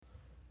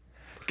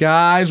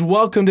Guys,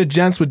 welcome to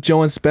Gents with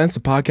Joe and Spence,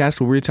 the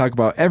podcast where we talk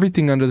about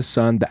everything under the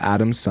sun the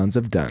Addams sons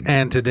have done.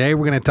 And today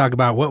we're going to talk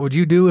about what would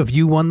you do if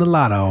you won the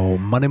lotto.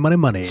 Money, money,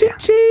 money. Ching!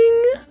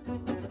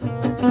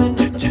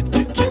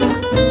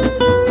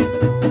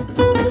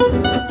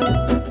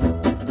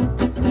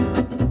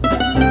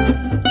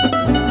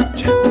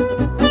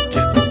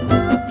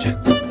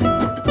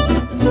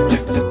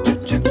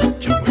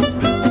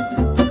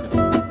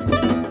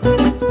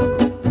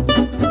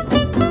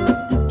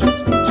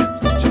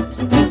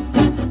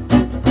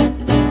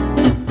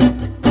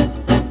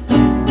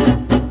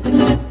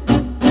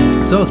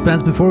 So,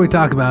 Spence, before we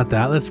talk about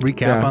that, let's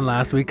recap on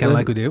last week, kind of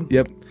like we do.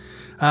 Yep.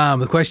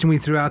 The question we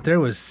threw out there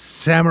was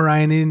samurai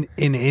and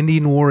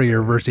Indian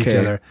warrior versus each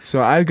other.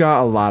 So I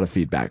got a lot of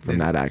feedback from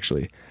that,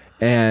 actually.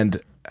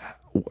 And,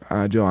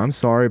 Joe, I'm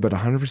sorry, but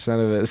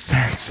 100% of it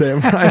said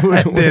samurai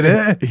would win. Did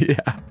it?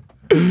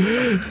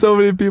 Yeah. So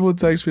many people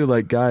text me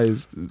like,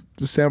 guys,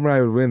 the samurai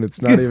would win.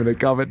 It's not even a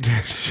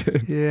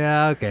competition.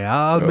 Yeah, okay.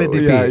 I'll admit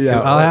defeat. Yeah.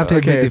 I'll have to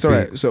admit it's defeat.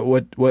 all right. So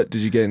what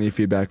did you get any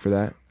feedback for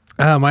that?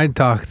 I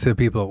talked to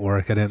people at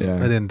work. I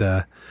didn't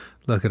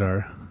look at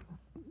our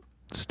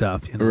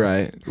stuff. You know?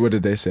 Right. What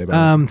did they say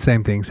about it?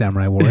 Same thing,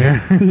 samurai warrior.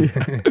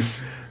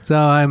 So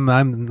I'm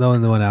the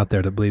only one out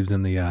there that believes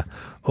in the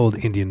old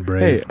Indian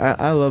brave. Hey,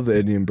 I love the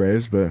Indian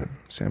Braves, but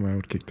samurai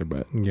would kick their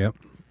butt. Yep.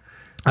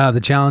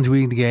 The challenge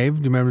we gave.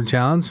 Do you remember the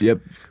challenge?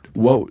 Yep.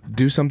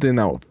 Do something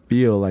that will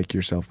feel like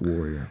yourself a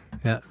warrior.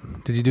 Yeah.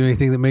 Did you do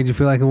anything that made you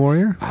feel like a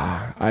warrior?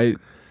 I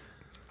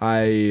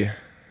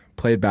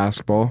played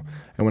basketball,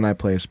 and when I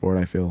play a sport,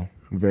 I feel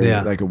very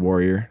like a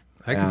warrior.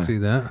 I can see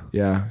that.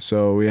 Yeah.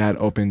 So we had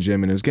open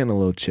gym, and it was getting a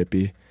little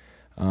chippy,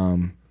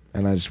 and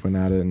I just went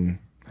at it and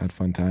had a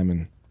fun time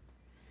and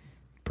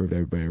proved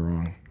everybody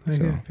wrong.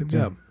 Okay, good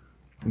job.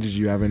 Did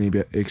you have any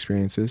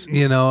experiences?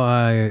 You know,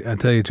 I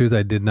tell you the truth,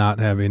 I did not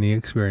have any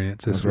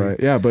experience this week. Right.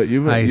 Yeah, but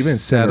you've been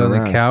sat on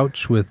around the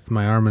couch with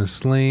my arm in a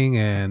sling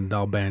and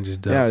all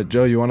bandaged up. Yeah,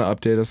 Joe, you want to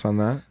update us on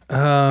that?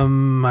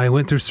 I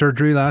went through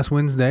surgery last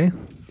Wednesday.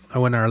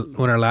 When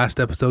our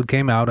last episode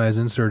came out, I was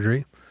in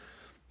surgery.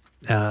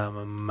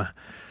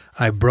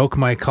 I broke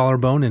my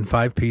collarbone in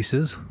 5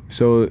 pieces.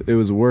 So it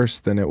was worse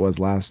than it was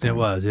last time. It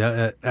was,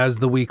 yeah. As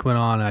the week went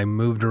on, I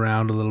moved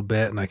around a little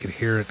bit, and I could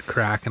hear it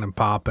cracking and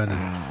popping.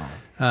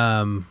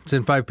 And, it's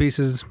in 5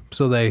 pieces,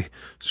 so they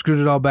screwed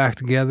it all back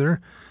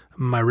together.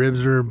 My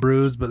ribs are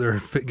bruised, but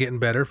they're getting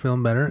better,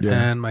 feeling better. Yeah.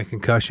 And my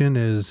concussion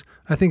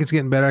I think it's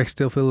getting better. I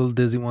still feel a little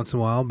dizzy once in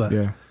a while, but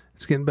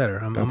it's getting better.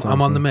 I'm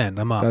on the mend.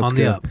 I'm on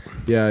the up.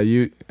 Yeah,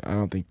 you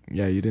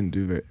didn't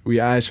do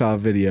very. I saw a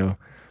video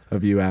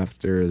of you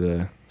after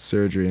the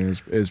surgery, and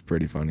it was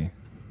pretty funny.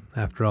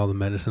 After all the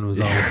medicine was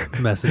all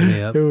messing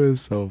me up. It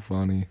was so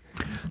funny.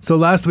 So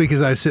last week,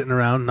 as I was sitting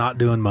around not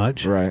doing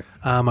much, right?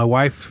 My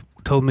wife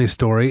told me a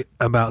story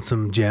about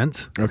some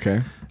gents.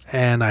 Okay.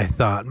 And I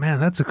thought, man,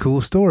 that's a cool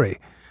story.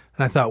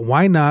 And I thought,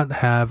 why not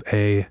have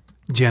a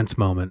gents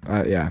moment?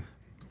 Yeah.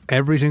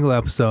 Every single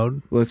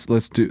episode.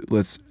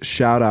 Let's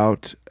shout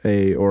out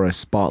a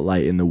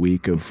spotlight in the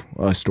week of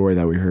a story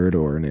that we heard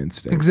or an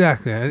incident.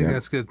 Exactly. I think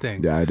that's a good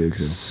thing. Yeah, I do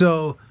too.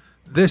 So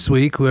this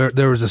week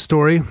there was a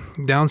story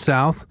down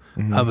south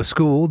of a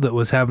school that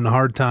was having a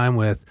hard time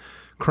with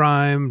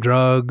crime,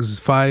 drugs,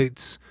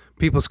 fights,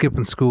 people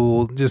skipping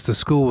school. Just the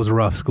school was a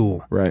rough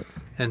school. Right.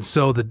 And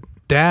so the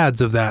dads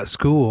of that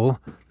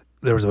school,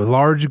 there was a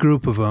large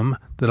group of them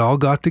that all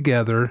got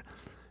together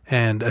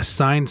and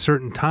assigned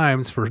certain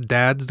times for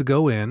dads to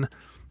go in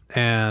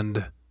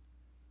and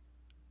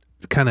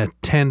kind of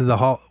tend to the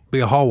hall, be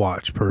a hall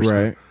watch person.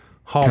 Right.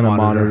 Hall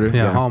monitor.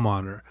 Yeah, hall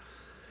monitor.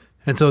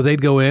 And so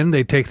they'd go in,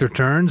 they'd take their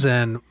turns,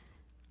 and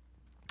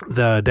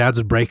the dads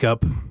would break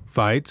up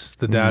fights.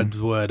 The dads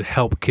would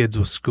help kids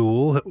with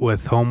school,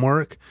 with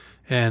homework,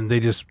 and they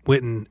just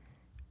went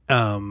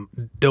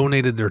and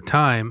donated their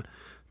time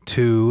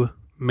to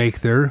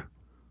make their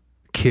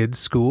kids'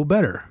 school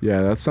better.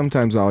 Yeah, that's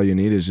sometimes all you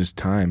need is just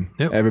time.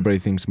 Yep. Everybody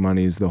thinks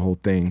money is the whole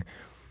thing,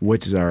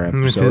 which is our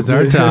episode. Which is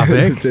our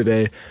topic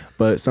today.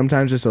 But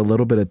sometimes just a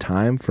little bit of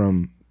time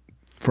from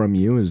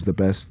you is the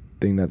best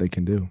thing that they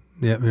can do.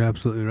 Yep, you're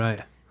absolutely right.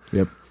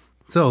 Yep.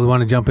 So, we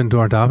want to jump into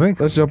our topic?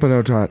 Let's jump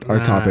into our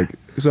topic.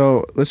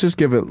 So, let's just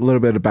give a little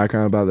bit of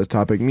background about this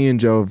topic. Me and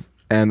Joe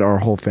and our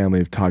whole family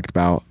have talked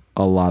about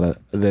a lot of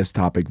this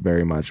topic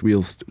very much.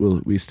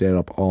 We stayed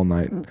up all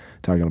night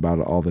talking about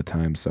it all the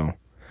time. So,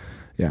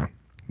 yeah.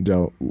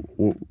 Joe,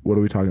 what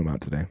are we talking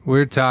about today?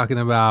 We're talking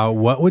about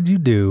what would you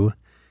do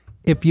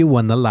if you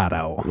won the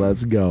lotto?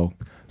 Let's go.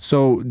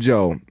 So,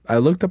 Joe, I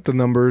looked up the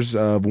numbers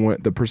of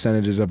the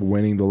percentages of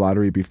winning the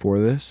lottery before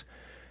this.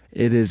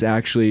 It is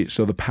actually,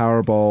 so the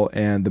Powerball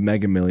and the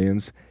Mega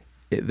Millions,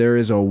 there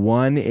is a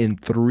 1 in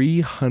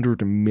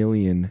 300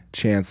 million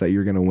chance that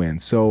you're going to win.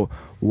 So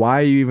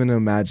why are you even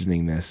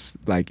imagining this,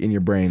 like, in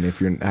your brain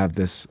if you have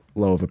this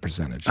low of a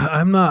percentage?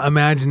 I'm not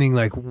imagining,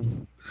 like,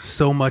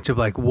 so much of,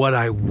 like, what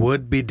I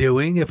would be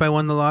doing if I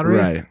won the lottery.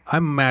 Right.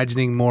 I'm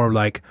imagining more,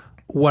 like,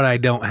 what I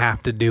don't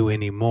have to do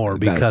anymore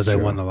because I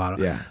won the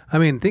lotto. Yeah. I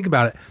mean, think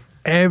about it.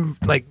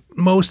 like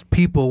most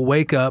people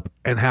wake up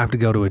and have to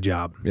go to a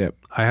job. Yep.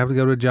 I have to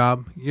go to a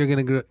job. You're going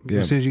to go,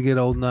 Yep. as soon as you get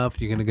old enough,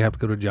 you're going to have to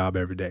go to a job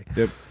every day.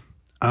 Yep.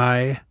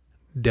 I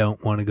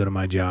don't want to go to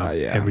my job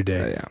Yeah. every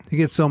day. Yeah. You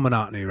get so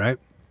monotony, right?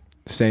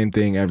 Same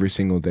thing every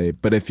single day.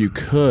 But if you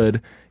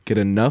could get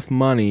enough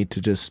money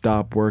to just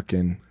stop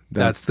working,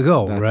 That's the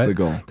goal, that's right? the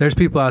goal. There's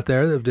people out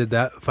there that did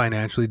that,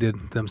 financially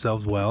did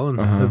themselves well and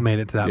have made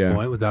it to that Yeah.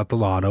 point without the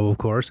lotto, of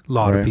course. A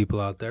lot Right. of people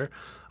out there.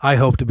 I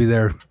hope to be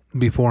there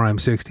before I'm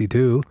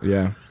 62,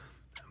 Yeah.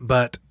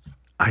 but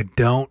I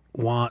don't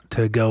want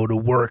to go to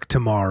work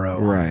tomorrow.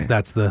 Right.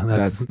 That's the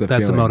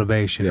feeling.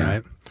 motivation, Yeah.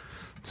 right?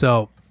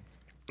 So,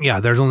 yeah,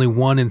 there's only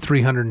 1 in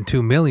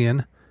 302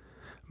 million,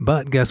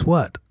 but guess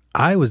what?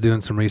 I was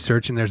doing some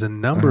research, and there's a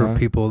number of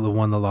people that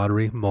won the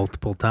lottery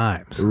multiple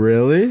times.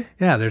 Really?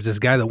 Yeah, there's this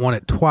guy that won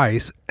it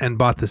twice and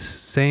bought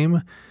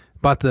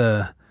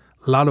the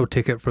lotto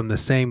ticket from the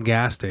same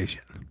gas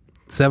station,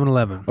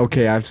 7-Eleven.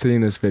 Okay, I've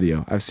seen this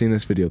video.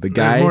 The There's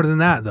guy more than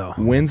that, though.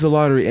 wins the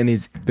lottery, and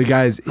the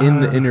guy's in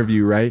the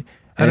interview, right?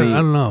 I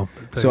don't know.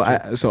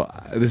 So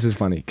this is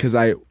funny because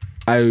I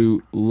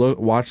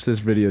watched this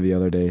video the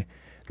other day.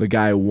 The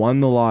guy won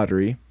the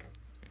lottery,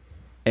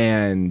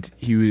 and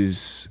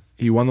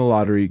he won the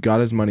lottery, got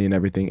his money and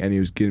everything, and he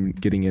was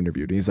getting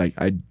interviewed. And he's like,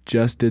 I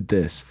just did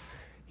this.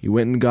 He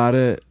went and got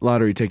a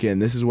lottery ticket,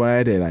 and this is what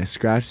I did. I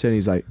scratched it, and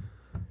he's like,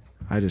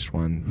 I just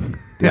won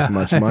this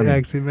much money. I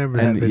actually remember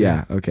that And video.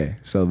 yeah, okay.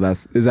 So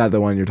is that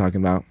the one you're talking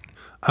about?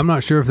 I'm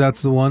not sure if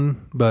that's the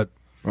one, but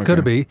Okay. could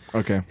it be?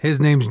 Okay. His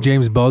name's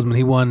James Bozeman.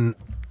 He won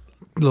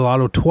the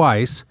lotto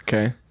twice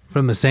Okay.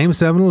 from the same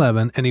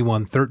 7-Eleven, and he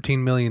won $13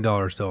 million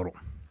total.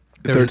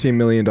 $13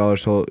 million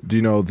total. Do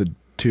you know the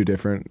two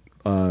different?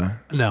 No,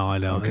 I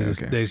know. Okay,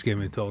 They just gave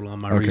me a total on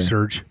my Okay.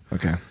 research.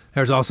 Okay.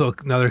 There's also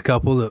another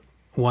couple that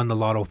won the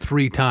lotto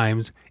 3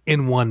 times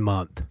in 1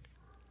 month.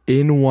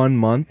 In 1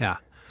 month? Yeah.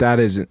 That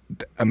is,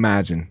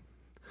 imagine.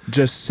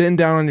 Just sitting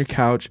down on your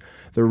couch,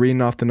 they're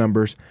reading off the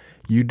numbers.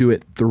 You do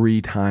it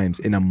 3 times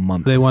in a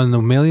month. They won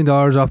 $1 million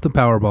off the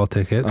Powerball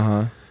ticket.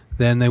 Uh-huh.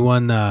 Then they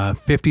won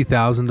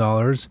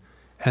 $50,000,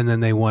 and then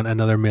they won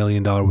another $1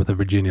 million with the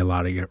Virginia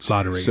lottery.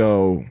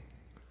 So,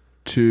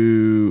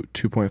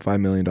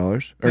 $2.5 million? Or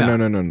Yeah.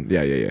 no.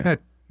 Yeah.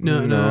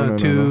 No, No.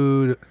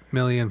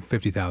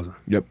 $2,050,000.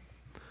 Yep.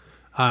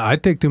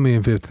 I'd take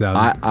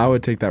 $2,050,000. I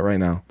would take that right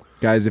now.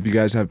 Guys, if you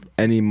guys have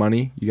any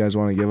money you guys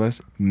want to give us,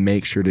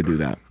 make sure to do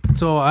that.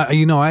 So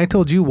I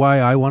told you why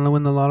I want to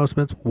win the lotto,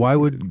 Spence. Why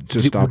would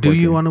Just stop do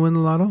you working. want to win the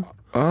lotto?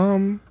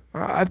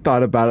 I've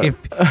thought about it.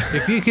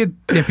 If you could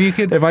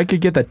If I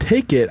could get the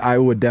ticket, I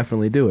would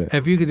definitely do it.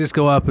 if you could just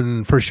go up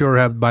and for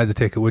sure buy the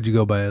ticket, would you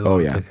go buy the lotto Oh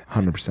yeah, ticket?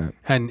 100%.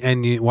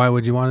 And why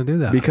would you want to do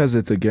that? Because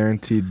it's a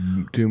guaranteed.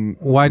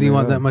 Why do you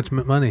want that much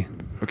money?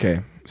 Okay,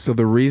 so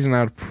the reason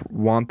I'd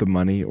want the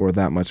money or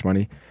that much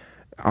money,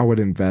 I would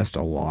invest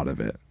a lot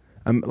of it.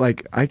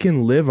 Like I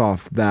can live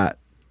off that.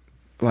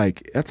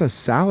 Like that's a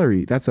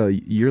salary. That's a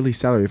yearly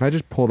salary. If I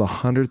just pulled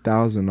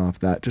 $100,000 off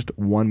that, just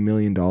 $1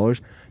 million,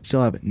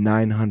 still have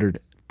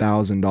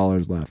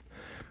 $900,000 left.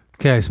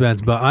 Okay,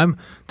 Spence, but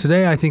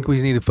today I think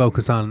we need to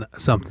focus on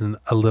something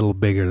a little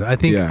bigger. I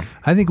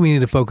think we need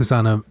to focus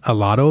on a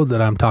lotto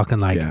that I'm talking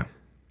like Yeah,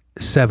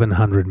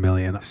 700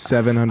 million.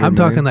 700. I'm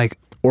talking like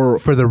or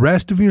for the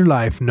rest of your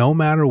life, no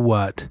matter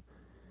what.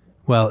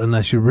 Well,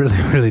 unless you're really,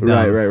 really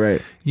dumb.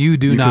 right. You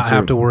do You not could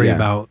have to worry yeah.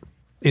 about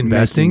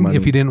investing money.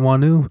 if you didn't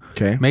want to.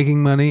 Okay.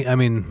 Making money, I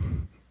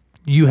mean,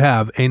 you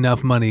have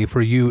enough money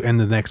for you and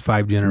the next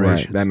 5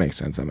 generations. Right. That makes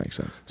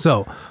sense.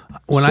 So,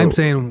 when I'm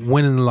saying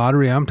winning the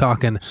lottery, I'm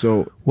talking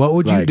So what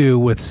would you like- do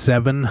with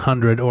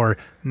 700 or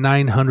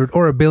 900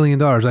 or $1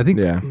 billion? I think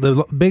Yeah.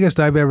 the biggest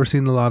I've ever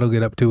seen the lotto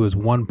get up to is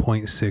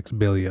 1.6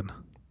 billion.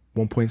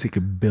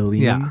 1.6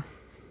 billion. Yeah.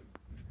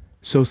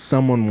 So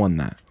someone won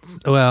that.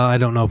 Well, I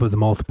don't know if it was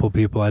multiple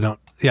people.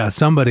 Yeah,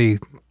 somebody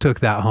took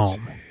that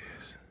home.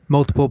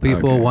 Multiple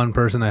people, Okay. one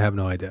person, I have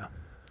no idea.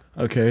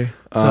 Okay.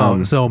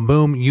 So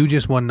boom, you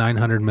just won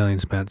 900 million,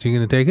 Spence. You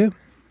going to take it?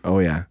 Oh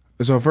yeah.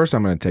 So first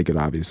I'm going to take it,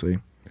 obviously.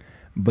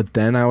 But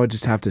then I would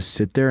just have to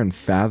sit there and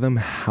fathom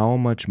how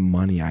much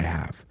money I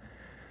have.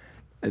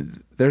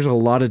 There's a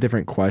lot of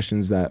different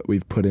questions that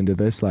we've put into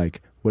this.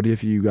 Like, what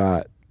if you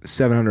got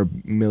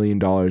 $700 million,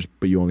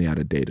 but you only had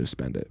a day to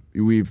spend it?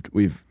 We've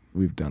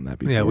done that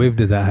before. Yeah, we've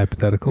did that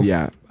hypothetical.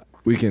 Yeah,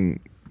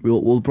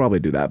 we'll probably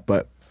do that.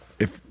 But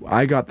if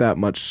I got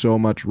so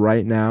much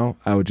right now,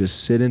 I would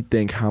just sit and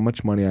think how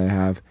much money I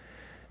have,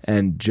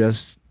 and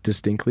just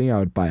distinctly, I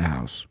would buy a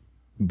house,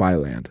 buy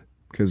land,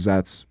 because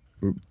that's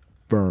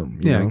firm.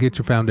 You know? Get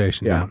your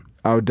foundation Yeah, down.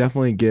 I would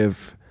definitely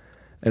give,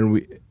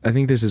 and I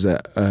think this is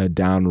a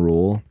down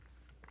rule,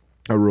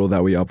 a rule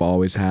that we have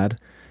always had.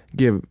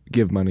 Give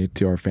money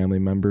to our family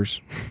members.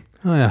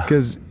 Oh yeah,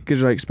 Because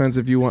you're like, Spence,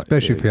 if you want,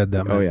 especially if you had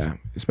that much. Oh yeah,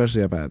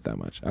 especially if I had that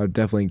much, I would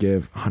definitely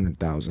give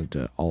 $100,000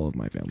 to all of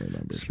my family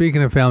members.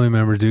 Speaking of family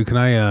members, dude, can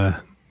I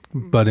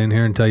butt in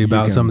here and tell you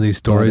about can some of these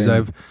stories?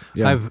 butt in.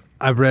 Yeah.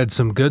 I've read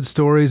some good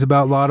stories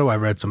about Lotto.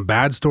 I've read some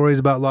bad stories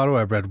about Lotto.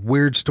 I've read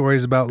weird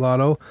stories about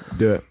Lotto.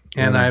 Do it.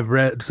 And Yeah. I've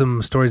read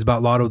some stories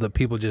about lotto that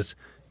people just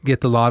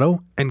get the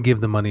lotto and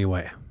give the money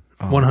away.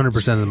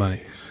 100% of the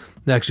money.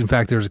 Actually, in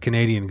fact, there was a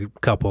Canadian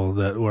couple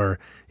that were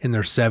in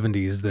their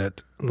 70s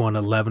that won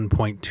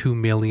 $11.2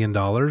 million.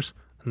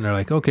 And they're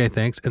like, okay,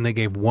 thanks. And they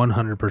gave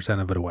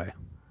 100% of it away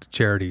to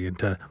charity and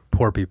to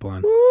poor people.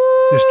 And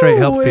just straight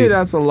help Ooh-wee, people.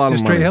 That's a lot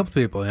Just of money. straight help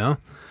people, you know?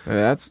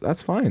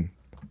 That's fine.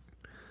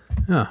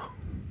 Yeah.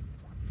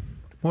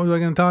 What was I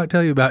going to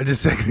tell you about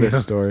just a second ago?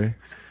 This story.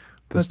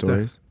 The What's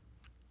stories.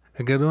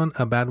 A good one,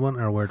 a bad one,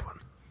 or a weird one?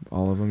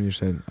 All of them. You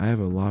said I have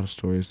a lot of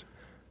stories.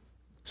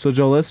 So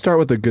Joe, let's start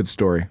with a good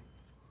story.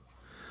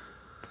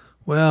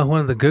 Well, one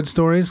of the good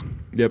stories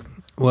Yep.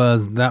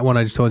 was that one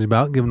I just told you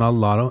about, giving all the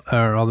lotto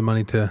or all the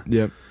money to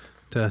Yep.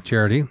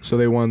 charity. So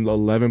they won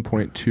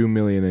 11.2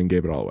 million and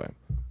gave it all away.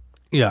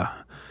 Yeah,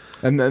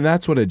 And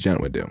that's what a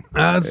gent would do.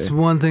 that's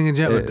one thing a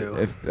gent would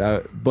do.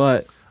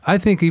 But I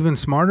think even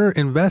smarter,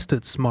 invest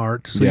it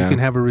smart so Yeah. you can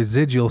have a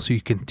residual so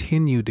you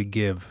continue to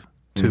give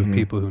to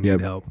people who need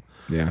Yep. help.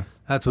 yeah,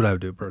 That's what I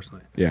would do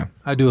personally. yeah,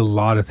 I do a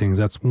lot of things.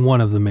 That's one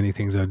of the many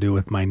things I do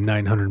with my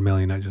 900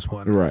 million I just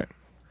won. right,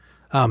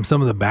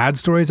 Some of the bad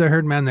stories I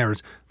heard, man, there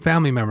was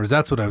family members.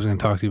 That's what I was going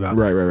to talk to you about.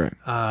 right.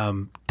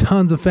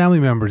 Tons of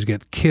family members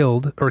get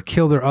killed or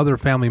kill their other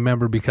family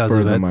member because For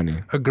of the it. money.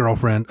 A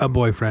girlfriend, a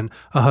boyfriend,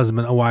 a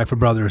husband, a wife, a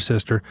brother, a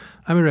sister.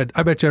 I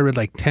bet you I read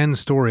like 10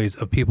 stories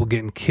of people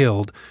getting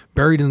killed,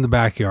 buried in the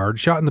backyard,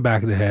 shot in the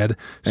back of the head,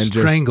 And just-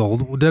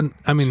 strangled.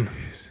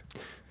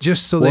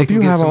 Just so Well, they if can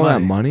you get have some all money.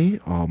 that money,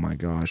 oh my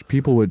gosh,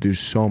 people would do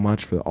so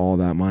much for all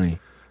that money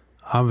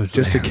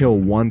Obviously. just to kill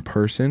one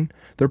person.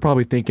 They're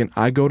probably thinking,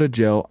 I go to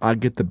jail, I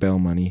get the bail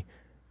money.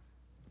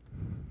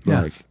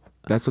 Yeah. Like,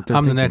 that's what they're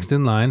I'm thinking. the next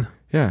in line.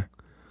 Yeah,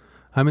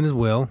 I'm in his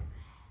will.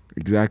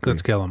 exactly.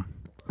 Let's kill him.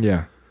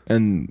 Yeah,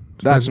 and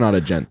that's Spencer- not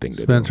a gent thing to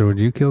Spencer, would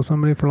you kill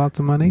somebody for lots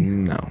of money? do.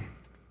 No,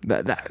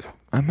 that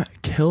I'm not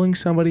killing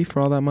somebody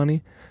for all that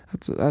money.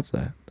 That's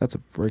a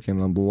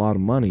freaking a lot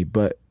of money.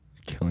 But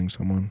killing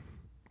someone,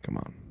 come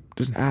on,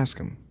 just ask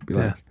him. Be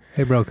Yeah. like,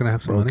 Hey, bro, can I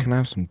have some bro, money? can I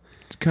have some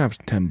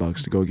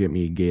 $10 to go get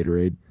me a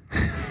Gatorade?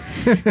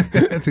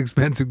 That's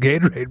expensive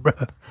Gatorade, bro.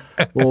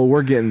 Well,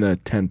 we're getting the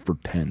 10 for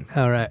 10.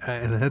 All right.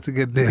 That's a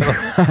good deal.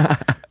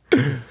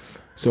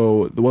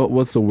 So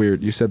what's the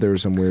weird? You said there were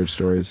some weird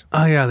stories.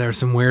 Oh yeah, there are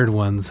some weird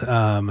ones.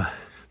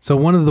 So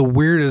one of the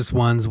weirdest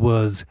ones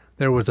was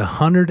there was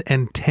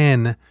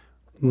 110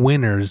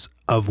 winners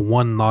of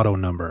one lotto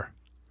number.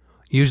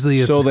 Usually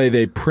it's So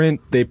they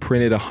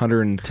printed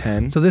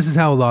 110. so this is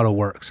how a lotto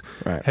works.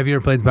 Right. Have you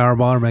ever played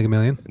Powerball or Mega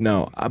Million?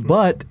 No,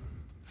 but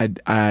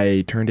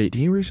I turned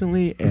 18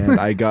 recently and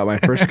I got my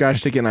first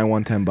scratch ticket and I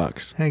won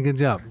 $10. Hey, good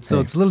job. So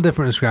Hey. it's a little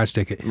different than a scratch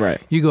ticket.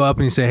 Right. You go up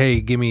and you say, "Hey,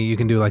 give me." You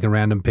can do like a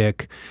random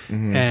pick,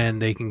 Mhm. and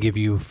they can give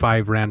you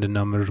 5 random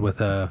numbers with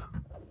a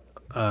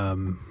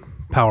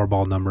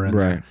Powerball number in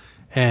there. Right.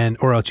 And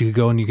or else you could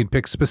go and you could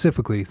pick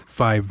specifically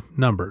 5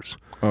 numbers.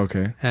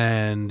 Okay.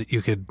 And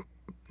you could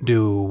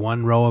do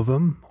one row of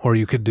them, or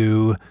you could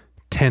do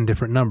 10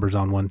 different numbers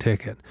on one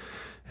ticket.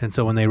 And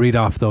so when they read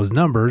off those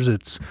numbers,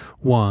 it's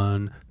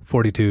 1,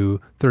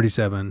 42,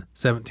 37,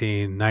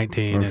 17,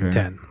 19, and Okay.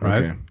 10,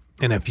 right? Okay.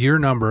 And if your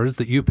numbers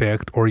that you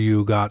picked or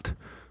you got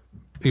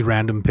you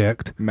random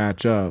picked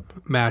Match up.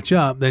 match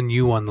up, then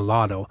you won the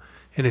lotto.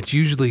 And it's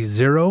usually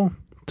 0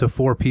 to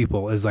 4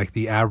 people is like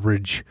the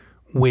average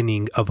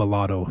winning of a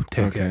lotto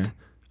ticket. Okay.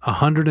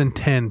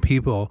 110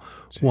 people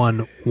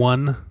won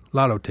one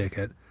lotto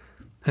ticket.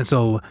 And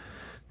so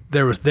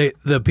there was the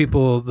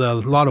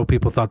lotto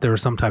people thought there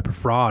was some type of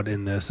fraud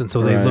in this, and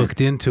so they Right.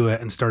 looked into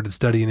it and started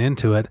studying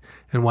into it.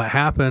 And what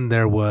happened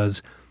there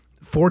was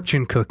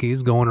fortune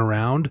cookies going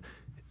around,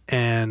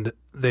 and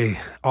they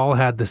all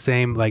had the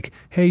same like,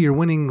 "Hey, you're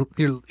winning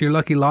your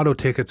lucky lotto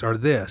tickets are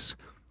this."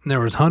 And there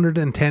was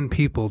 110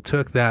 people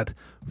took that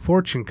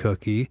fortune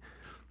cookie,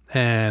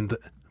 and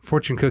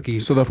fortune cookie.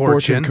 So the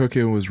fortune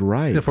cookie was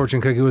right. The fortune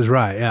cookie was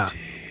right, yeah.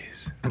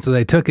 And so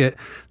they took it,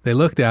 they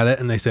looked at it,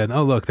 and they said,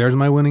 "Oh, look, there's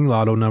my winning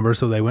lotto number."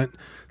 So they went,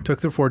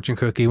 took their fortune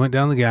cookie, went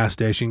down to the gas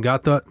station,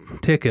 got the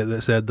ticket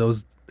that said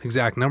those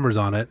exact numbers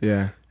on it,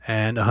 Yeah.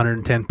 and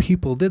 110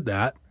 people did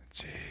that.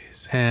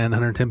 Jeez. And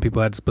 110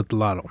 people had to split the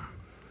lotto.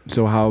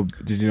 So how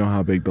did you know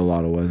how big the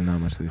lotto was and how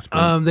much they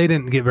spent? They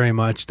didn't get very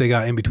much. They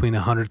got in between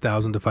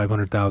 100,000 to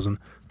 500,000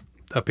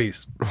 a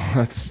piece.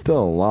 That's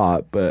still a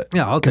lot, but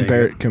Yeah, I'll take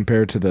it.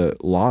 compared to the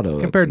lotto,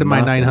 Compared to that's my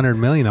nothing. 900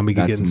 million I'll be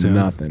That's getting soon.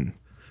 nothing.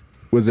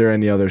 Was there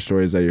any other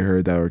stories that you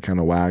heard that were kind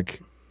of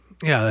whack?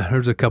 Yeah,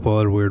 there's a couple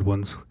other weird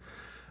ones.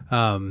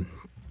 One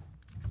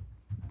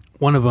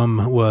of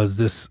them was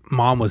this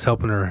mom was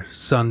helping her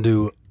son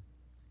do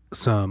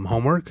some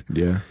homework,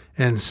 Yeah.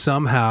 and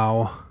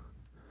somehow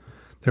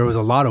there was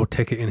a lotto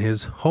ticket in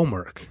his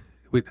homework.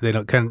 They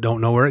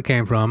don't know where it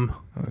came from.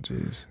 Oh,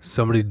 jeez.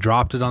 Somebody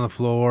dropped it on the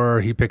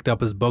floor. He picked up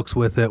his books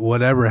with it.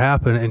 Whatever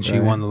happened, and she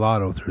Right. won the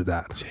lotto through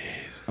that.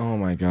 Jeez. Oh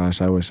my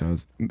gosh. I wish I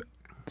was.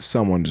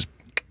 Someone just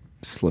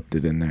slipped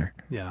it in there.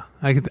 Yeah,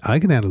 I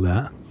can handle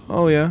that.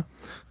 Oh yeah.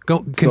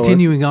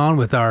 Continuing on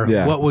with our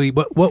Yeah. what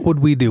would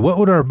we do? What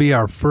would be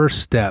our first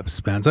steps,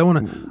 Spence? I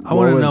want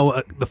to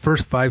know the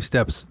first 5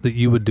 steps that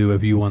you would do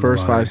if you won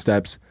First the lottery. 5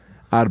 steps.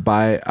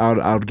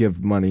 I'd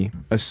give money,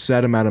 a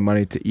set amount of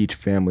money to each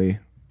family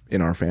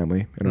in our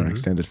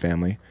extended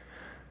family,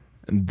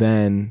 and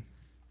then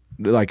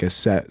like a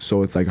set,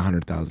 so it's like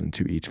 $100,000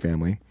 to each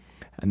family,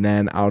 and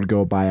then I would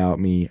go buy out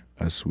me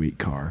a sweet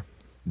car,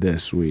 the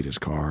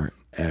sweetest car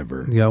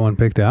ever. You got one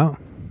picked out?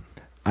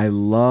 I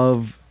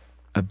love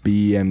a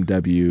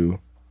BMW,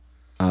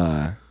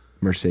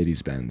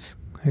 Mercedes-Benz.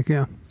 Heck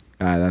yeah.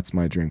 That's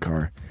my dream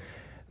car.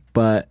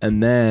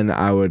 And then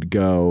I would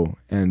go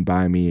and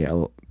buy me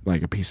a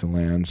piece of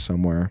land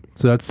somewhere.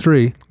 So that's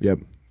 3. Yep,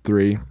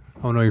 3.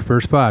 Oh no, your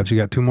first 5. So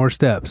you got 2 more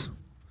steps.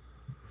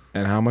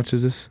 And how much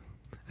is this?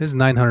 This is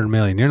 $900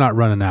 million. You're not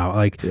running out.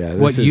 Like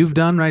what you've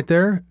done right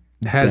there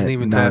hasn't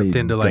even tapped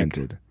into like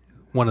dented.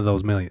 one of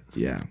those millions.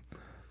 Yeah.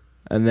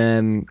 And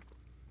then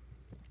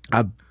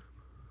I'd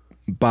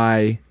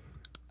buy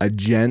a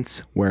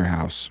gents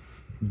warehouse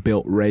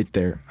built right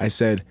there. I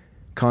said,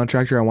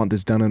 contractor, I want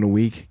this done in a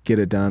week. Get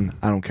it done.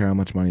 I don't care how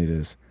much money it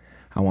is.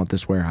 I want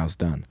this warehouse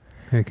done.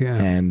 Heck yeah.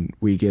 And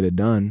we get it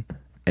done,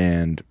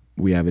 and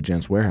we have a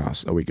gents warehouse.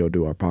 So we go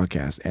do our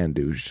podcast and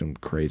do some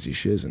crazy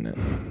shiz in it.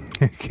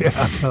 Heck yeah,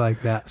 I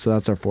like that. So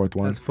that's our 4th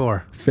one. That's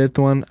 4. 5th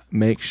one,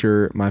 make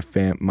sure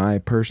my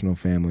personal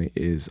family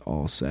is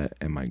all set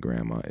and my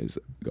grandma is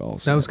all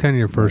set. That was kind of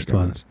your first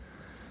one.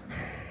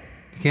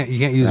 You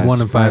can't use That's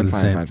 1 and 5 the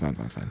same.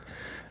 Fine.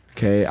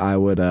 Okay, I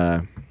would.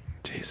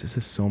 Jeez, this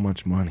is so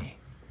much money.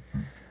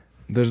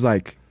 There's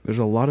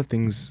a lot of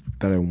things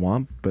that I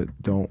want, but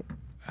don't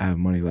have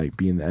money, like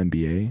be in the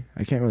NBA.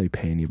 I can't really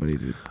pay anybody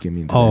to get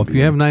me into the NBA. If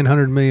you have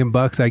 $900 million,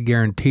 I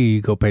guarantee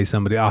you go pay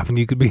somebody off, and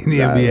you could be in the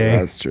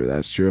NBA.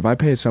 That's true. If I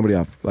pay somebody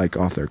off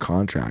their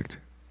contract,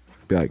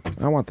 be like,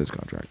 I want this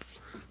contract.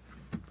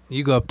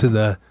 You go up to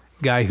the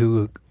guy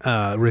who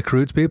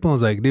recruits people and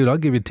is like, dude, I'll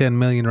give you $10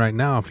 million right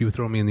now if you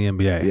throw me in the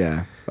NBA.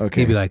 Yeah.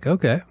 Okay. He'd be like,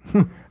 okay.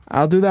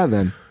 I'll do that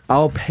then.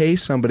 I'll pay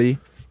somebody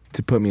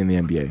to put me in the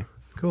NBA.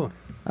 Cool.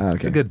 Okay.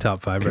 It's a good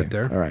top 5 right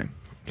there. All right.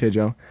 Okay,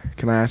 Joe,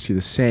 can I ask you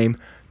the same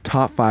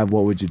top 5?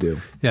 What would you do?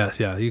 Yes,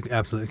 yeah, you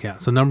absolutely can.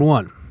 So number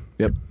 1.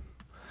 Yep.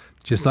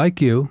 Just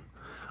like you,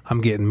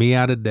 I'm getting me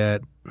out of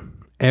debt,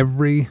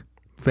 every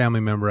family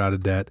member out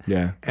of debt.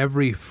 Yeah.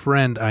 Every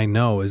friend I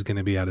know is going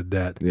to be out of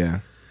debt. Yeah.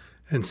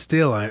 And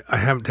still, I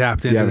haven't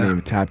tapped into You haven't that.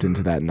 even tapped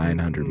into that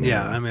 900 million.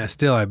 Yeah, I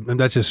mean,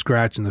 that's just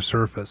scratching the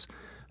surface.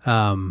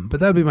 But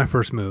that would be my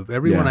first move.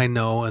 Everyone I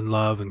know and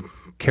love and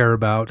care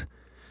about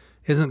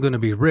isn't going to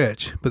be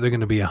rich, but they're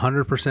going to be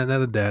 100%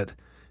 out of debt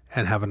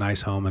and have a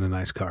nice home and a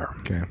nice car.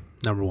 Okay.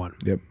 Number 1.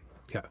 Yep.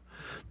 Yeah.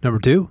 Number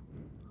 2,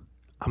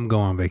 I'm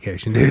going on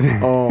vacation, dude.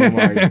 Oh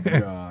my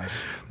gosh.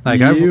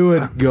 You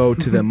would go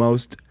to the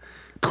most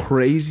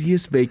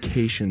craziest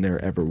vacation there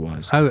ever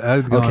was. I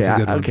would go on some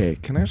good ones. Okay.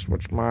 Can I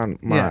switch my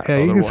Yeah, you other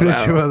can one switch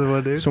out? your other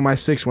one, dude. So my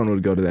 6th one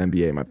would go to the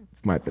NBA.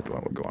 My 5th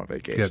one would go on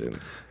vacation. Good.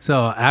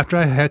 So after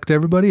I hecked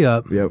everybody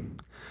up, Yep.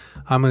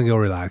 I'm going to go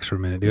relax for a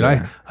minute, dude.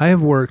 Yeah. I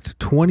have worked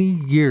 20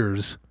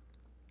 years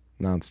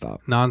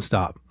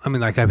Nonstop. I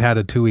mean, like I've had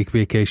a 2-week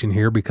vacation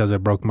here because I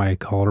broke my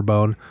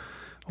collarbone.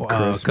 A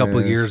couple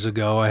of years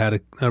ago, I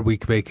had a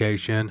week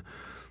vacation.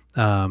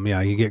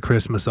 You get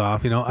Christmas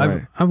off.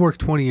 Right. I've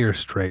worked 20 years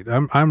straight.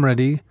 I'm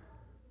ready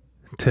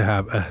to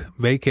have a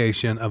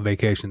vacation of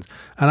vacations.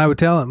 And I would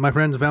tell my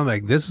friends and family,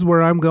 like, this is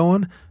where I'm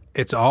going.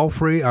 It's all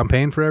free. I'm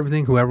paying for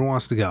everything. Whoever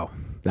wants to go.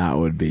 That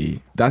would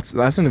be that's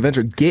an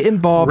adventure. Get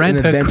involved Rent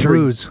in a adventure.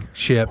 cruise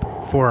ship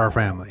for our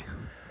family.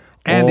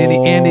 And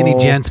any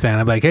Gents fan.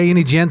 I'm like, hey,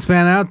 any Gents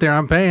fan out there?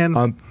 I'm paying.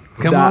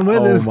 Come on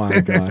with us. Oh my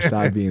gosh,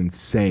 that'd be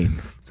insane.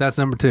 So that's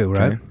number 2,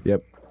 right? Okay.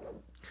 Yep.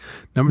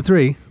 Number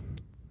 3,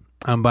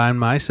 I'm buying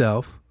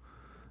myself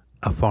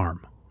a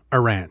farm, a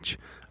ranch,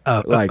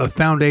 a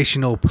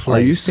foundational place.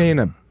 Are you saying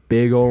a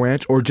big old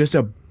ranch or just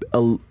a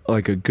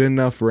good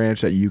enough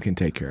ranch that you can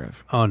take care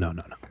of? Oh, no.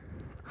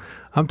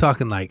 I'm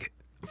talking like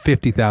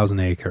 50,000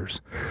 acres.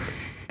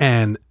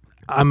 And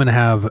I'm going to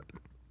have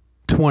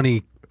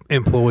 20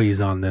 employees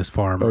on this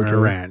farm or a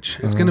ranch.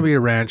 It's going to be a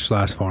ranch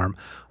 / farm.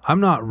 I'm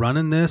not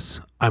running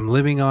this. I'm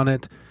living on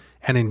it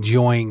and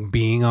enjoying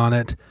being on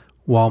it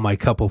while my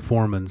couple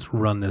foremans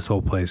run this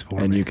whole place for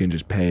me. And you can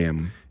just pay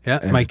them.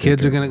 Yeah, my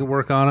kids are going to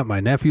work on it. My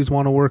nephews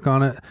want to work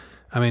on it.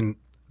 I mean,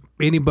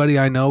 anybody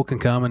I know can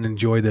come and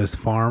enjoy this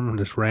farm,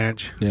 this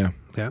ranch. Yeah.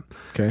 Yeah.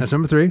 Okay. That's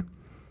number 3.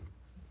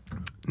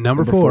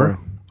 Number 4.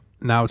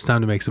 Now it's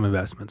time to make some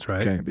investments,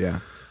 right? Okay. Yeah.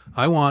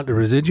 I want a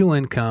residual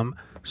income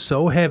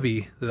so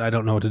heavy that I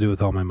don't know what to do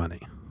with all my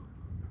money.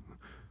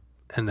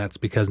 And that's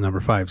because number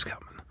 5's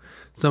coming.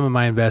 Some of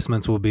my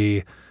investments will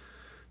be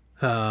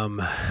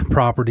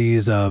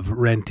properties of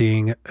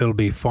renting. It'll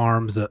be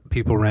farms that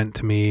people rent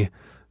to me.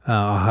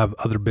 I'll have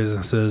other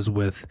businesses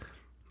with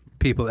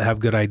people that have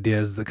good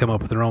ideas that come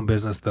up with their own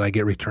business that I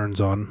get returns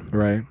on.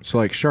 Right. So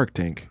like Shark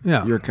Tank.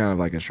 Yeah. You're kind of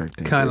like a Shark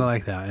Tank. Kind of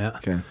like that, yeah.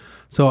 Okay.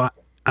 So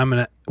I'm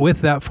going to,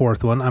 with that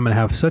 4th one, I'm going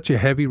to have such a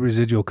heavy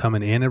residual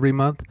coming in every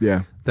month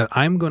Yeah. that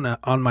I'm going to,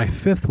 on my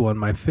fifth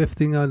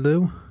thing I'll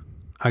do,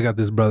 I got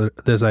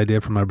this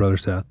idea from my brother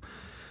Seth.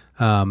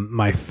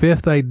 My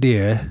fifth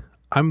idea,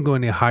 I'm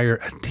going to hire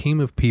a team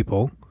of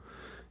people.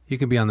 You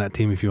can be on that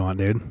team if you want,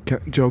 dude.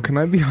 Joe, can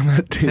I be on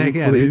that team,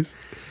 please?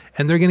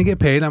 And they're going to get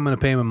paid. I'm going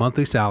to pay them a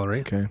monthly salary.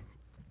 Okay.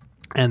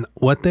 And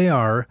what they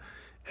are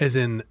is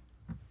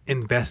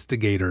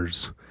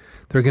investigators.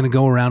 They're going to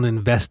go around and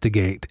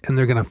investigate, and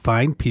they're going to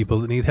find people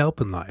that need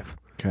help in life.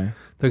 Okay.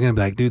 They're going to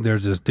be like, dude,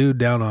 there's this dude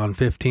down on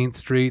 15th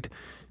Street.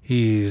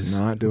 He's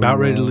about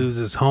ready to lose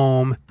his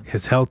home.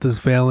 His health is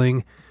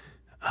failing.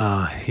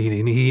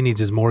 He needs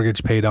his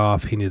mortgage paid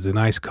off. He needs a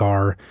nice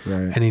car.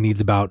 Right. And he needs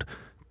about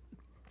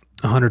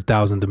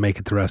 $100,000 to make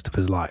it the rest of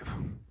his life.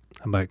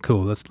 I'm like,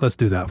 cool, let's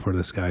do that for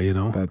this guy, you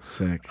know? That's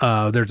sick.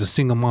 There's a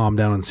single mom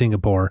down in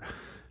Singapore.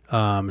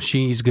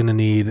 She's going to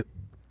need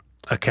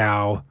a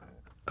cow,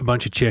 a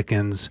bunch of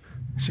chickens,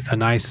 a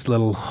nice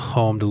little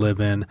home to live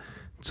in,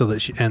 so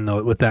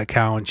that with that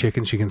cow and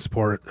chicken, she can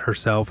support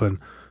herself and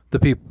the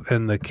people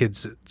and the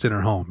kids that's in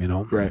her home, you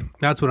know? Right.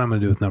 That's what I'm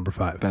going to do with number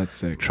 5. That's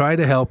sick. Try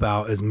to help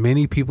out as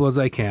many people as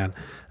I can.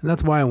 And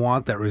that's why I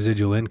want that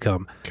residual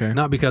income. Okay.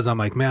 Not because I'm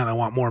like, man, I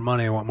want more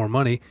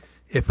money.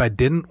 If I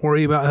didn't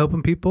worry about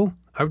helping people,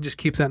 I would just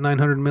keep that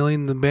 $900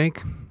 million in the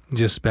bank and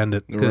just spend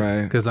it.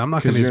 Right. Because I'm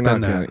not going to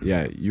spend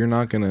that. You're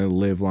not going to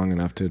live long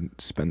enough to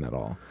spend that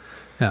all.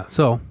 Yeah,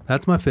 so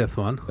that's my 5th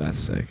one. That's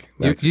sick.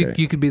 That's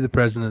you could be the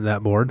president of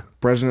that board.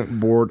 President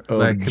board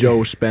of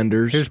Joe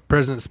Spenders. Here's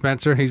President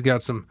Spencer. He's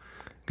got some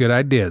good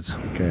ideas.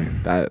 Okay,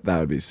 that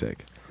would be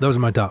sick. Those are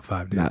my top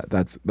 5, dude.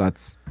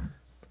 That's.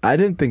 I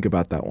didn't think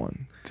about that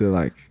one to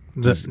like.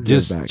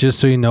 Just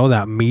so you know,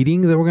 that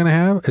meeting that we're gonna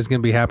have is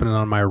gonna be happening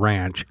on my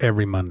ranch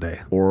every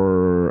Monday,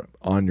 or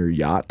on your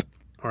yacht,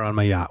 or on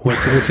my yacht,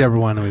 whichever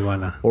one we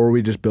wanna. Or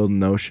we just build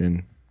an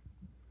ocean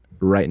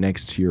right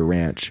next to your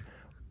ranch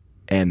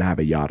and have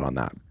a yacht on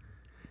that.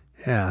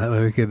 Yeah, that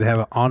way we could have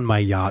it on my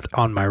yacht,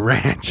 on my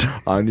ranch.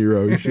 On your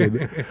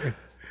ocean.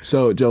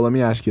 So, Joe, let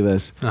me ask you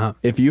this. Uh-huh.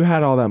 If you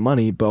had all that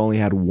money but only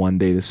had one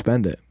day to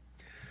spend it,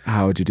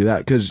 how would you do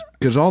that? Because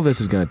all this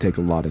is going to take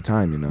a lot of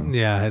time, you know?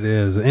 Yeah, it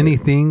is.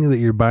 Anything that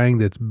you're buying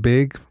that's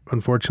big,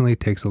 unfortunately,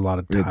 takes a lot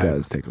of time. It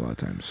does take a lot of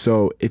time.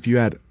 So, if you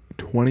had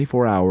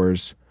 24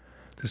 hours...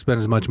 to spend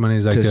as much money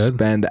as I could? To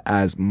spend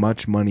as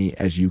much money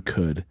as you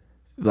could.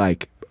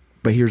 But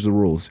here's the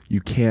rules. You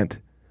can't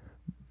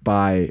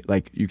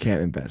you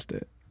can't invest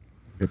it,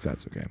 if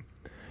that's okay.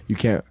 You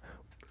can't.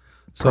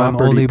 So I'm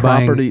only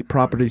buying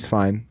property's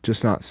fine,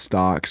 just not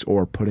stocks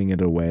or putting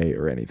it away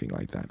or anything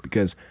like that,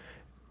 because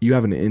you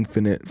have an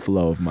infinite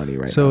flow of money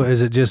right now. So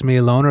is it just me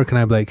alone, or can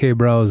I be like, hey,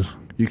 bros?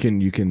 You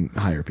can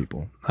hire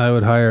people. I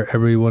would hire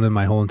everyone in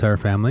my whole entire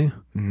family,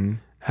 mm-hmm.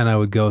 and I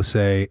would go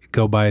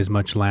buy as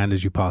much land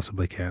as you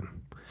possibly can.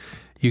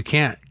 You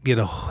can't get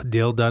a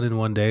deal done in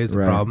one day is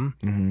the problem.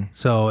 Mm-hmm.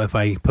 So if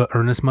I put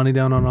earnest money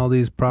down on all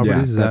these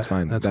properties, that's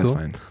fine. That's cool?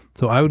 Fine.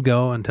 So I would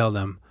go and tell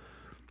them,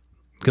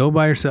 go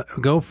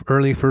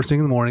early, first thing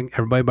in the morning.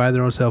 Everybody buy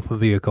their own self a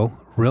vehicle,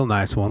 real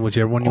nice one,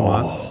 whichever one you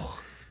want.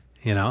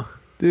 You know,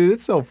 dude,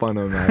 it's so fun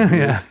to imagine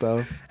this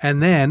stuff.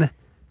 And then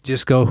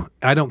just go.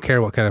 I don't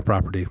care what kind of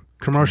property,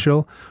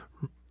 commercial,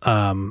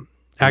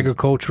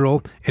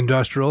 agricultural,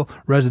 industrial,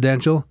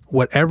 residential,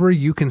 whatever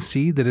you can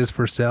see that is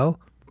for sale.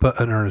 Put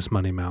an earnest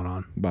money amount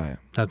on. Buy it.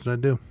 That's what I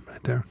do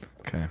right there.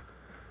 Okay.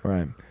 All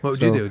right. What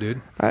would you do,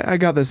 dude? I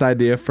got this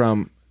idea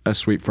from a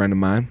sweet friend of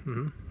mine.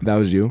 Mm-hmm. That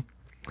was you.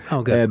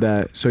 Oh, good.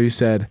 And so you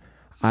said,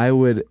 I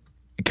would,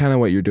 kind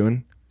of what you're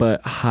doing,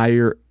 but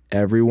hire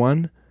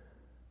everyone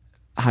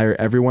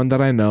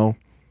that I know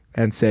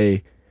and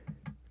say,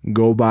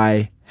 go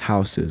buy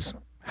houses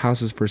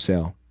for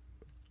sale.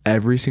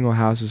 Every single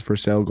house is for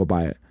sale. Go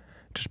buy it.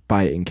 Just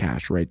buy it in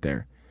cash right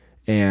there.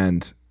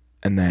 And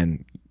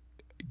then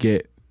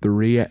get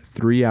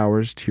 3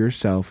 hours to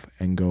yourself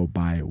and go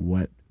buy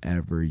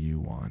whatever you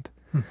want.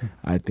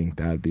 I think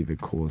that would be the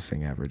coolest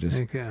thing ever.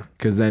 Just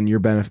because then you're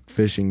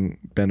benefiting.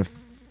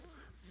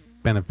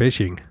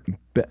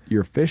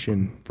 You're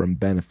fishing from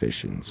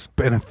beneficence.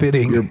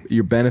 Benefiting.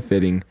 You're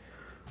benefiting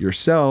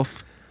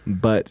yourself,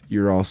 but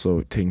you're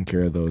also taking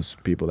care of those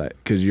people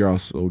because you're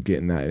also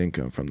getting that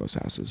income from those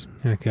houses.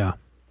 Heck yeah.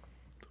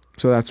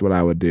 So that's what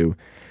I would do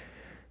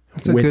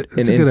with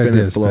an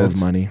infinite flow of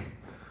money.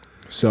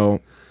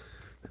 So,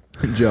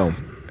 Joe,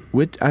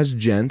 as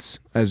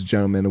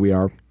gentlemen we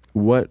are,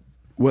 what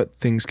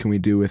things can we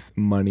do with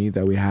money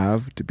that we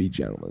have to be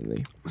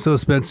gentlemanly? So,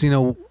 Spence,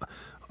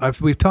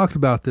 we've talked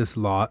about this a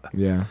lot.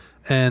 Yeah.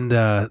 And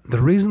the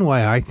reason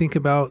why I think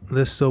about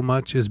this so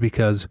much is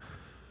because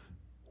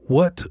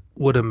what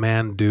would a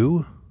man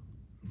do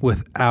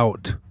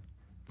without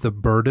the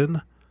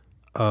burden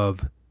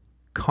of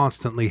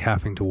constantly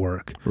having to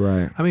work?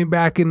 Right. I mean,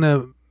 back in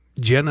the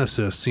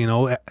Genesis,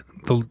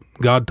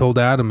 God told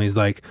Adam, he's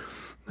like,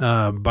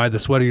 by the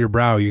sweat of your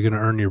brow, you're going to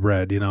earn your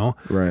bread,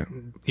 Right.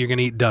 You're going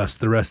to eat dust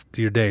the rest of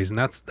your days. And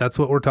that's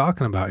what we're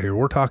talking about here.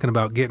 We're talking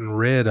about getting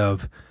rid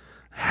of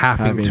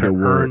having to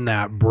earn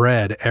that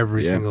bread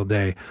every single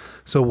day.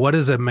 So what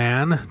does a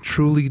man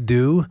truly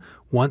do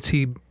once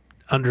he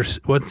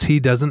once he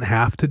doesn't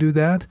have to do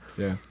that,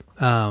 Yeah.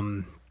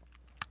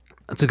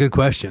 that's a good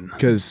question.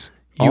 Because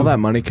all that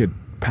money could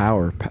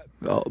power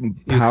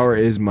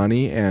is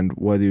money, and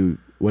what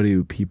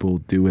do people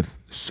do with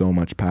so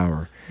much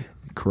power?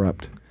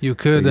 Corrupt. You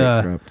could They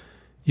get corrupt.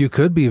 you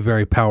could be a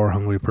very power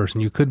hungry person.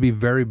 You could be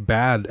very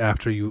bad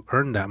after you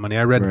earn that money.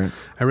 I read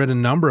a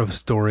number of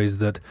stories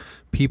that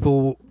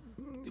people,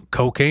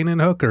 cocaine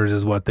and hookers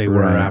is what they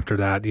were after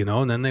that,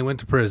 and then they went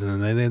to prison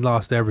and then they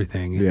lost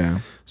everything. Yeah.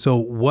 So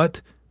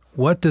what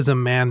does a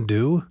man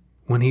do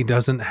when he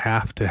doesn't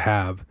have to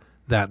have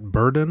that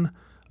burden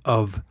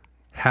of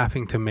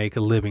having to make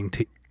a living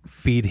to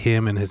feed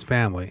him and his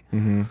family?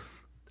 Mm-hmm.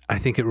 I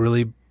think it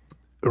really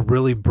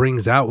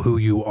brings out who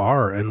you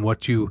are and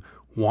what you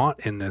want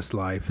in this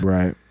life.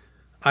 Right.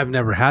 I've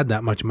never had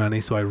that much money,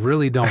 so I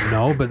really don't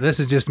know, but this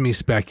is just me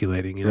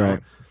speculating, Right.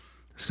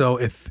 So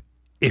if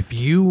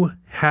you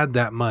had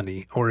that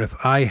money, or if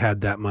I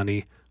had that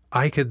money,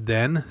 I could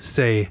then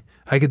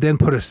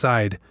put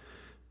aside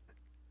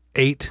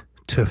 8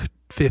 to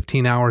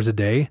 15 hours a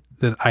day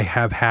that I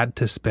have had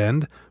to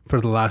spend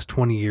for the last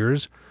 20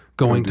 years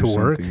going to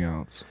work. Something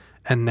else.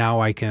 And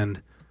now I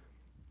can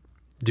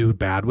do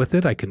bad with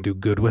it. I can do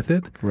good with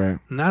it. Right.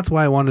 And that's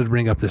why I wanted to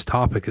bring up this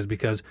topic, is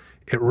because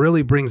it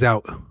really brings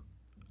out,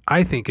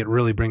 I think it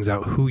really brings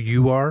out who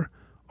you are,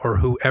 or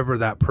whoever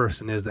that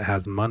person is that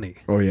has money.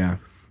 Oh yeah.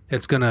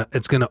 It's gonna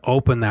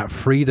open that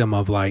freedom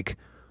of like,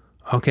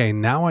 okay,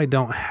 now I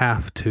don't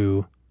have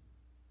to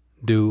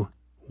do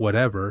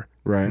whatever.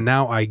 Right.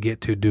 Now I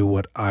get to do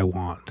what I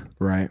want.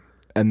 Right.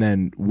 And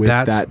then with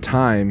that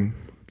time,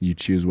 you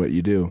choose what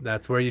you do.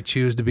 That's where you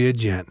choose to be a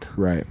gent.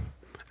 Right.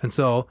 And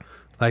so,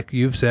 like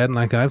you've said, and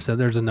like I've said,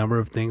 there's a number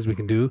of things we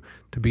can do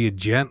to be a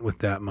gent with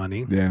that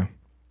money. Yeah.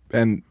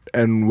 And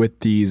with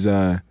these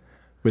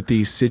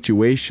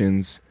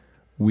situations,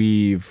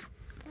 we've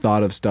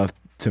thought of stuff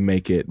to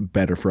make it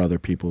better for other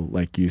people,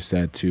 like you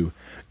said, to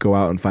go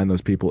out and find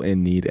those people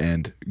in need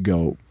and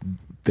go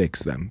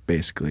fix them,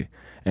 basically,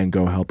 and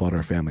go help out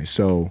our family.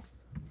 So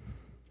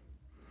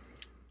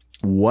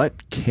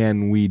what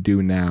can we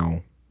do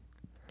now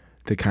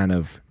to kind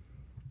of...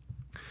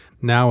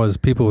 Now, as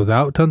people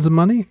without tons of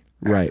money?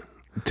 Right.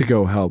 To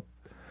go help.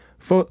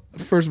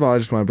 First of all, I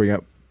just want to bring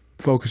up,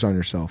 focus on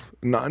yourself.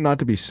 Not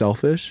to be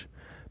selfish,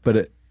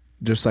 but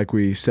just like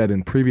we said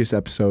in previous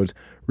episodes,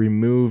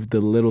 remove the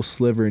little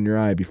sliver in your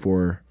eye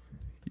before...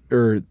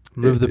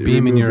 Remove the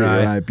beam in your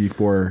eye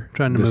before...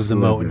 Trying to move the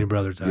mote in your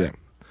brother's eye. Yeah.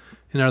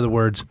 In other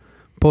words,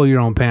 pull your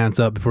own pants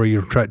up before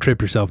you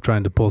trip yourself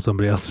trying to pull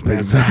somebody else's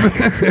pants up.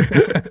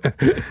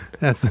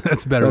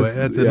 That's better way.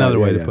 That's another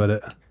way to put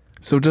it.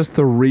 So just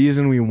the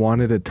reason we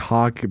wanted to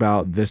talk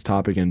about this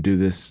topic and do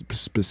this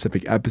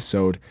specific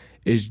episode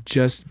is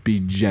just be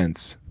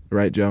gents.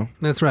 Right, Joe?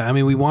 That's right. I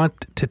mean, we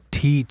want to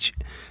teach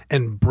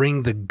and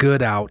bring the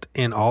good out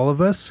in all of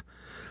us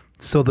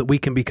so that we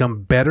can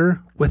become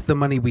better with the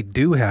money we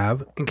do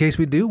have in case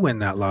we do win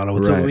that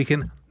lotto, so that we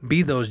can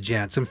be those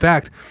gents. In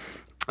fact,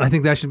 I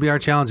think that should be our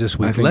challenge this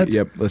week. Let's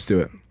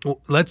do it.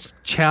 Let's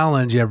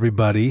challenge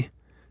everybody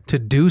to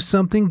do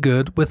something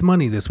good with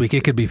money this week.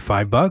 It could be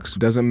 $5.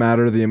 Doesn't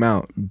matter the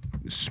amount.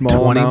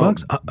 Small $20, amount,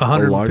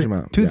 $100, a large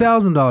amount.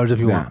 $2,000 if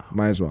you want.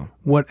 Might as well.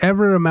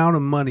 Whatever amount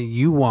of money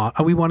you want.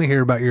 We want to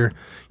hear about your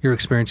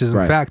experiences.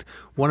 In fact,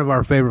 one of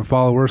our favorite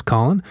followers,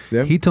 Colin,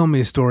 he told me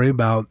a story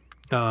about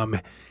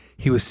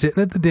he was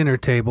sitting at the dinner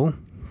table,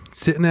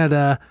 sitting at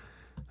a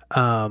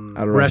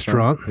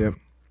restaurant. Yep.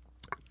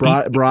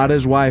 Brought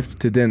his wife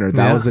to dinner.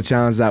 That was the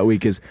challenge that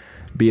week, is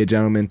be a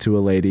gentleman to a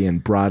lady,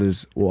 and brought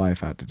his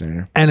wife out to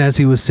dinner. And as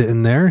he was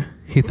sitting there,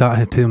 he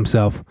thought to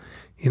himself,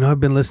 I've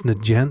been listening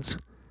to gents,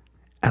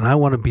 and I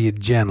want to be a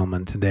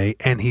gentleman today.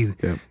 And he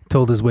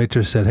told his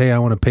waitress, said, hey, I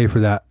want to pay for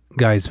that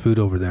guy's food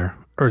over there,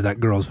 or that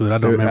girl's food. I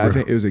don't remember. I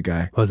think it was a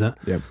guy. Was it?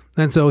 Yep.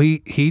 And so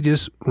he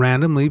just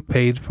randomly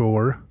paid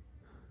for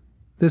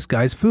this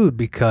guy's food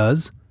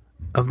because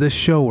of this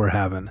show we're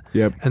having.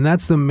 Yep. And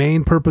that's the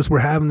main purpose we're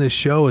having this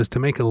show, is to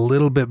make a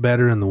little bit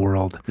better in the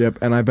world. Yep.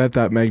 And I bet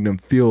that made him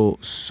feel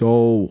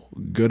so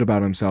good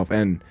about himself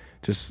and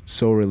just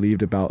so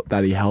relieved about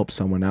that he helped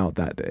someone out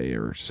that day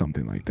or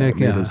something like that. It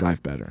made his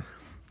life better.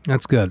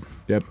 That's good.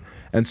 Yep.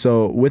 And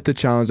so with the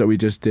challenge that we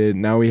just did,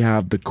 now we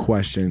have the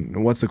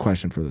question. What's the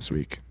question for this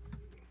week?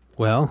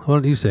 Well, why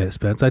don't you say it,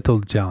 Spence? I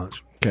told the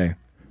challenge. Okay.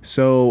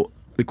 So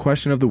the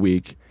question of the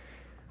week: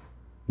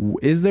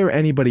 is there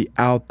anybody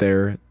out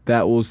there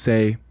that will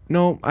say,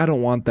 no, I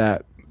don't want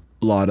that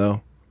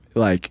lotto?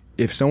 Like,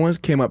 if someone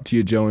came up to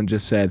you, Joe, and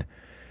just said,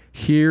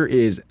 here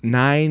is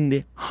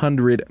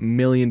 $900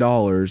 million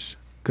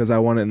because I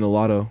want it in the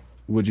lotto,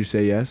 would you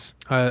say yes?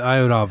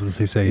 I would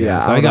obviously say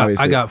yes. Yeah,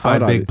 I got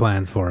 5 big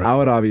plans for it. I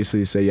would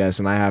obviously say yes,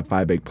 and I have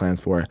 5 big plans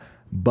for it.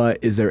 But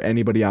is there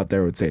anybody out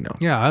there who would say no?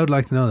 Yeah, I would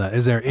like to know that.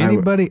 Is there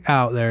anybody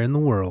out there in the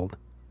world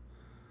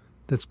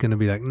that's going to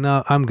be like,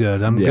 no, I'm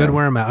good. I'm good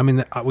where I'm at. I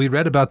mean, we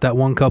read about that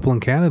one couple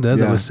in Canada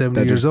that was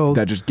 70 years old.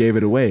 That just gave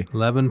it away.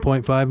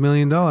 $11.5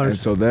 million. And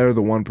so they're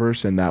the one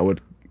person that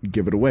would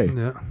give it away.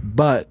 Yeah.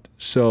 But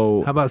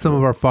so How about some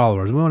of our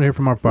followers? We want to hear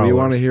from our followers. we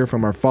want to hear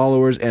from our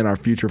followers and our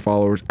future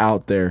followers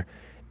out there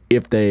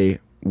if they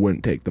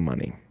wouldn't take the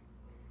money.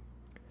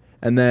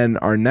 And then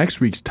our next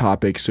week's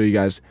topic, so you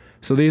guys,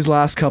 so these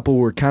last couple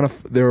were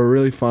they were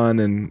really fun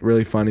and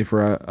really funny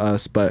for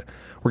us, but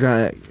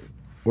we're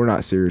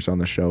not serious on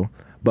the show.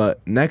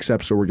 But next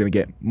episode, we're going to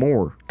get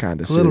more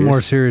kind of serious. A little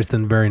more serious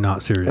than very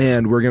not serious.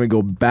 And we're going to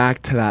go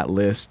back to that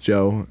list,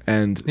 Joe.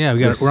 And yeah,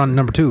 we're on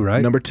number 2,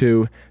 right? Number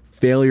 2,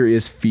 failure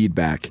is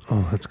feedback.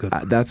 Oh, that's good.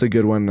 That's a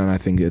good one, and I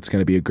think it's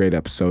going to be a great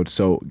episode.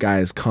 So,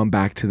 guys, come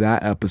back to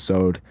that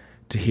episode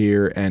to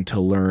hear and to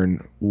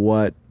learn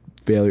what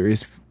failure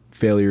is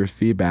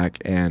feedback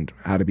and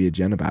how to be a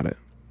gen about it.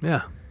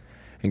 Yeah.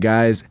 And,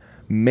 guys,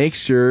 make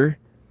sure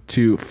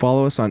to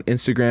follow us on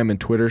Instagram and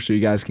Twitter so you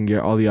guys can get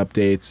all the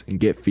updates and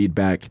get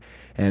feedback,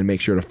 and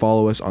make sure to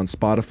follow us on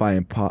Spotify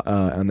and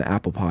on the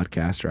Apple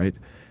Podcast, right?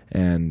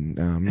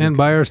 And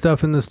buy our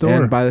stuff in the store.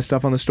 And buy the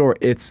stuff on the store.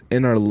 It's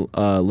in our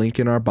link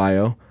in our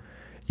bio.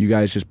 You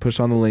guys just push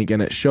on the link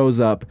and it shows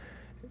up.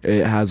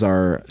 It has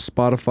our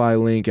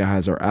Spotify link, it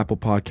has our Apple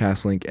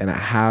Podcast link, and it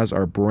has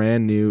our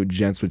brand new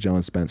Gents with Joe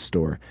and Spence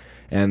store.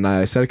 And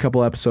I said a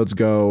couple episodes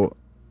ago,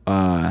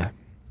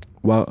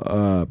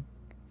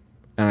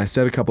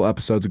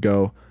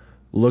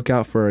 look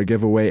out for a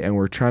giveaway, and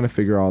we're trying to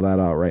figure all that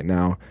out right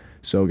now.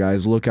 So,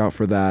 guys, look out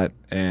for that,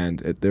 and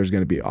there's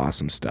going to be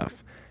awesome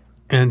stuff.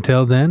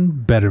 Until then,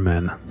 better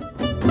men.